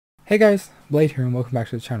Hey guys, Blade here and welcome back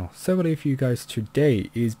to the channel. So what I have for you guys today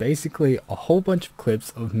is basically a whole bunch of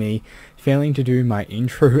clips of me failing to do my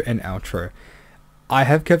intro and outro. I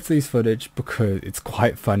have kept these footage because it's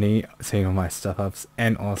quite funny seeing all my stuff ups,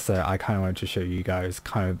 and also I kind of wanted to show you guys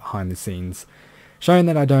kind of behind the scenes, showing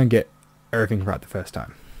that I don't get everything right the first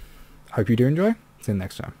time. Hope you do enjoy. See you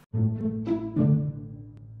next time.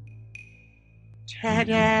 Hey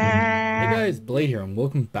guys, Blade here and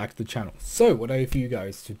welcome back to the channel. So what I have for you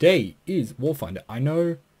guys today is War Thunder. I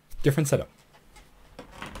know, different setup.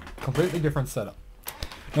 Completely different setup.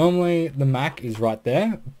 Normally the Mac is right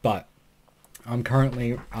there, but I'm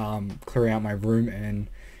currently clearing out my room and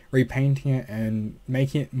repainting it and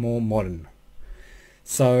making it more modern.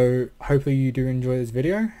 So hopefully you do enjoy this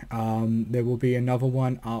video. There will be another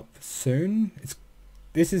one up soon.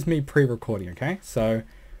 This is me pre-recording, okay? So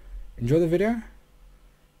enjoy the video.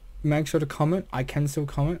 Make sure to comment. I can still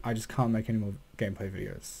comment. I just can't make any more gameplay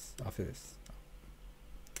videos after this.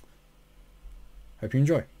 Hope you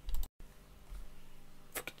enjoy.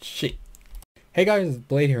 Fucking shit. Hey guys,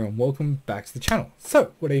 Blade here and welcome back to the channel.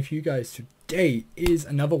 So, what I have for you guys today is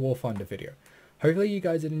another War Thunder video. Hopefully you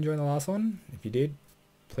guys did enjoy the last one. If you did,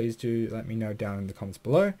 please do let me know down in the comments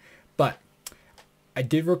below. But I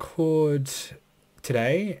did record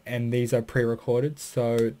today and these are pre-recorded,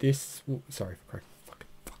 so this... Sorry for correcting.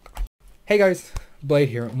 Hey guys, Blade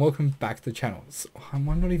here and welcome back to the channel. So, I'm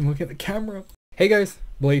not even looking at the camera. Hey guys,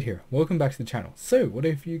 Blade here, welcome back to the channel. So what I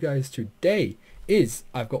have for you guys today is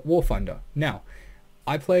I've got War Thunder. Now,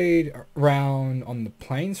 I played around on the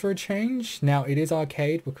planes for a change. Now it is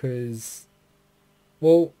arcade because,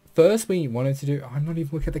 well, first we wanted to do, I'm not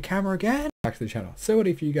even looking at the camera again. Back to the channel. So what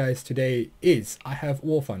I have for you guys today is I have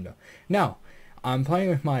War Thunder. Now, I'm playing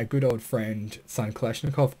with my good old friend Son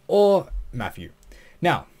Kalashnikov or Matthew.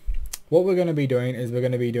 Now, what we're going to be doing is we're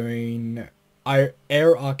going to be doing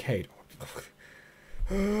Air Arcade.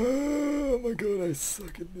 Oh my god, I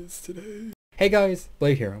suck at this today. Hey guys,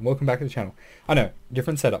 Blade here and welcome back to the channel. I know,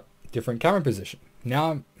 different setup, different camera position.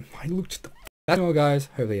 Now, I looked at the... That's all guys,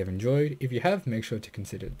 hopefully you have enjoyed. If you have, make sure to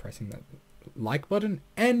consider pressing that like button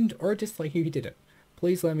and or dislike if you didn't.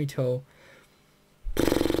 Please let me tell...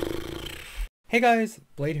 Hey guys,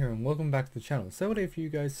 Blade here and welcome back to the channel. So what I have for you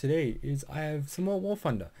guys today is I have some more War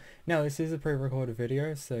Thunder. Now this is a pre-recorded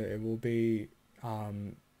video, so it will be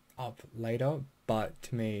up later, but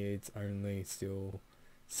to me it's only still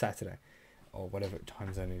Saturday or whatever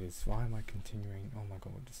time zone it is. Why am I continuing? Oh my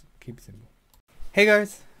god, just keep it simple. Hey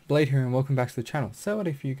guys, Blade here and welcome back to the channel. So what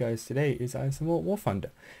I have for you guys today is I have some more War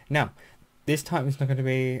Thunder. Now this time it's not going to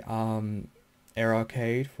be Air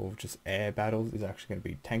Arcade for just air battles. Is actually going to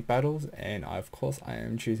be tank battles, and of course I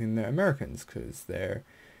am choosing the Americans because they're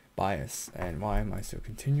biased. And why am I still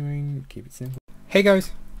continuing? Keep it simple. Hey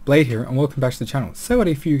guys, Blade here and welcome back to the channel. So what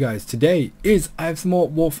I have for you guys today is I have some more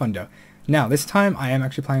War Thunder. Now this time I am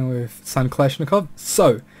actually playing with Son Kalashnikov,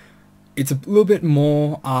 so it's a little bit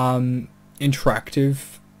more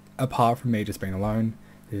interactive apart from me just being alone.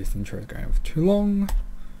 This intro is going on for too long.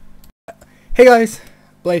 Hey guys,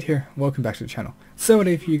 Blade here, welcome back to the channel. So what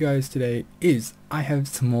I have for you guys today is I have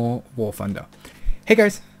some more War Thunder. Hey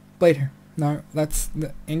guys, Blade here. No, that's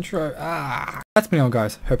the intro. That's been all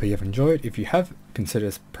guys. Hope you have enjoyed. If you have,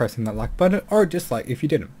 consider pressing that like button or dislike if you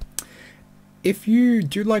didn't. If you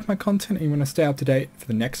do like my content and you want to stay up to date for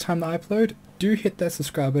the next time that I upload, do hit that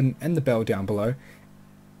subscribe button and the bell down below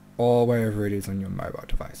or wherever it is on your mobile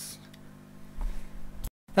device.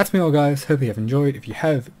 That's me all guys. Hope you have enjoyed. If you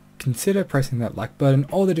have, consider pressing that like button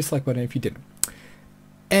or the dislike button if you didn't.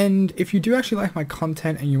 And if you do actually like my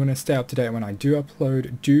content and you want to stay up to date when I do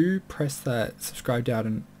upload, do press that subscribe down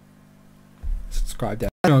and subscribe down.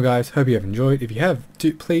 Well guys, hope you have enjoyed. If you have,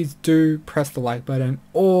 please do press the like button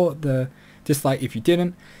or the dislike if you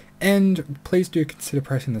didn't. And please do consider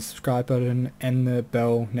pressing the subscribe button and the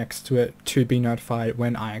bell next to it to be notified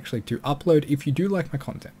when I actually do upload if you do like my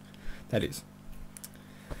content. That is.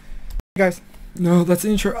 Hey guys. No, that's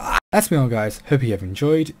the intro. That's me all guys. Hope you have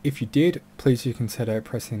enjoyed. If you did, please do consider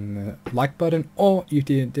pressing the like button or if you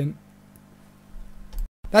didn't.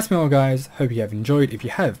 That's me all guys. Hope you have enjoyed. If you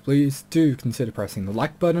have, please do consider pressing the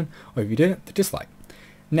like button or if you didn't, the dislike.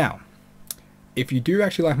 Now, if you do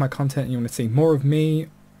actually like my content and you want to see more of me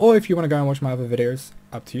or if you want to go and watch my other videos,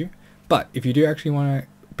 up to you. But if you do actually want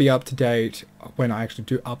to be up to date when I actually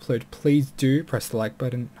do upload, please do press the like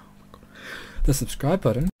button, the subscribe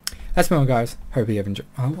button. That's me all guys, hope you have enjoyed.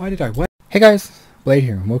 Why did I wait? Hey guys, Blade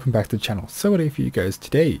here and welcome back to the channel. So what I have for you guys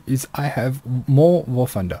today is I have more War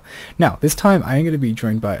Thunder. Now this time I am going to be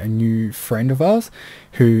joined by a new friend of ours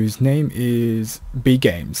whose name is B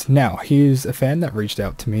Games. Now he is a fan that reached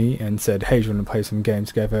out to me and said, hey, do you want to play some games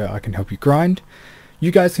together? I can help you grind.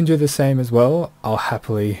 You guys can do the same as well. I'll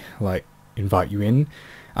happily invite you in.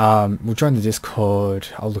 We'll join the Discord,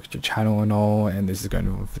 I'll look at your channel and all, and this is going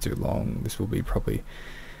to go for too long. This will be probably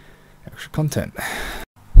extra content.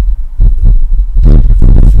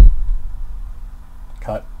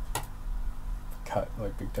 Cut,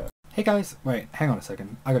 like big cut. Hey guys, wait, hang on a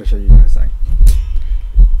second. I gotta show you guys something.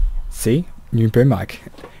 See? New boom mic.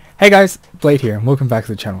 Hey guys, Blade here and welcome back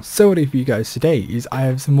to the channel. So what I have for you guys today is I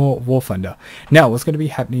have some more War Thunder. Now what's going to be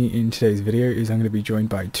happening in today's video is I'm going to be joined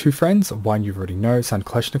by two friends. One you already know,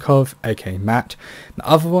 Sankleshnikov, aka Matt. The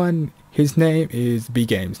other one, his name is B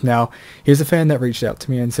Games. Now he's a fan that reached out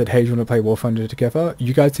to me and said, hey, do you want to play War Thunder together?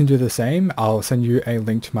 You guys can do the same. I'll send you a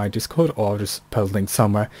link to my Discord, or I'll just put a link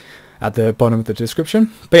somewhere at the bottom of the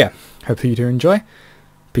description. But yeah, hopefully you do enjoy.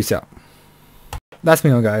 Peace out. That's me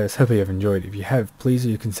all guys, hopefully you've enjoyed. If you have, please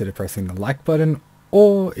do consider pressing the like button,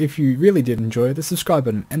 or if you really did enjoy, the subscribe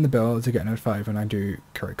button and the bell to get notified when I do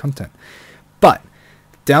correct content. But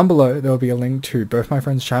down below there will be a link to both my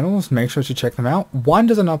friends' channels, make sure to check them out. One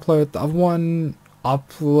doesn't upload, the other one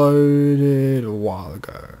uploaded a while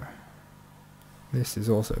ago. This is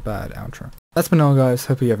also a bad outro. That's been all guys,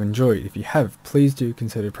 hopefully you have enjoyed. If you have, please do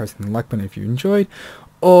consider pressing the like button if you enjoyed,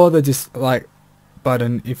 or the dislike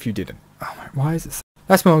button if you didn't. Oh my, why is this?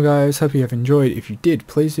 That's all guys, hope you have enjoyed. If you did,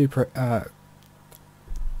 please do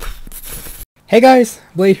Hey guys,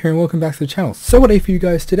 Blade here and welcome back to the channel. So what I have for you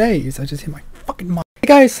guys today is I just hit my fucking mic. Hey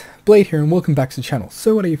guys, Blade here and welcome back to the channel.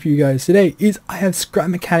 So what I have for you guys today is I have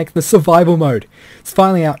Scrap Mechanic, the survival mode. It's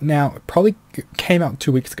finally out now. It probably came out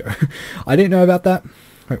 2 weeks ago. I didn't know about that.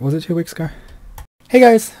 Wait, was it 2 weeks ago? Hey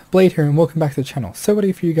guys, Blade here and welcome back to the channel. So what I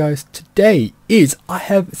have for you guys today is I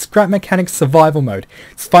have Scrap Mechanic survival mode.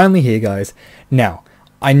 It's finally here guys. Now,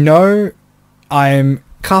 I know I'm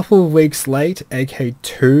a couple of weeks late, aka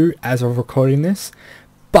 2 as of recording this,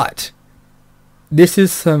 but this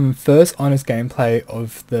is some first honest gameplay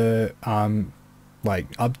of the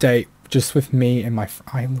update just with me and my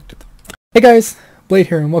Hey guys, Blade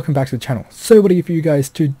here and welcome back to the channel. So what I have for you guys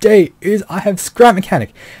today is I have Scrap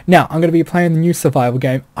Mechanic. Now I'm going to be playing the new survival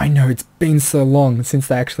game. I know it's been so long since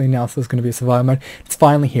they actually announced there's going to be a survival mode. It's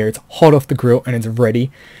finally here. It's hot off the grill and it's ready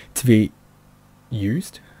to be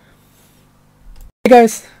used. Hey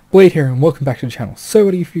guys, Blade here and welcome back to the channel. So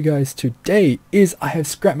what I have for you guys today is I have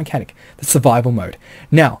Scrap Mechanic, the survival mode.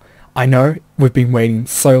 Now I know we've been waiting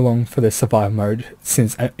so long for the survival mode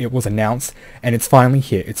since it was announced, and it's finally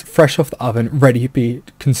here. It's fresh off the oven, ready to be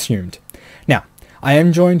consumed. Now, I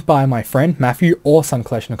am joined by my friend Matthew, or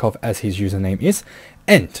Sankleshnikov as his username is,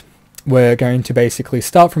 and we're going to basically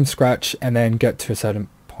start from scratch and then get to a certain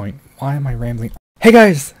point. Why am I rambling? Hey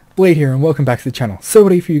guys, Blade here and welcome back to the channel. So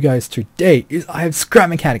what I have for you guys today is I have Scrap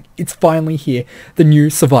Mechanic. It's finally here, the new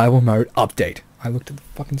survival mode update. I looked at the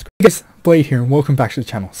fucking screen. Hey guys, Blade here and welcome back to the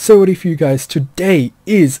channel. So what I have for you guys today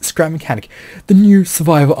is Scrap Mechanic. The new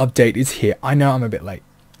survival update is here. I know I'm a bit late.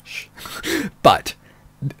 Shh. But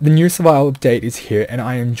the new survival update is here and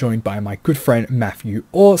I am joined by my good friend Matthew,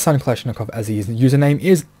 or Sankleshnikov as his username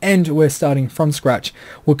is, and we're starting from scratch.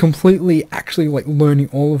 We're completely actually learning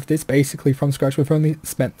all of this basically from scratch. We've only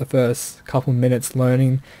spent the first couple minutes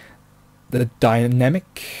learning the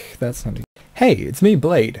dynamic. That's not. Hey, it's me,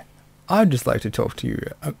 Blade. I'd just like to talk to you.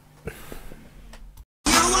 You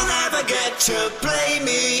will never get to play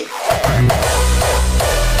me.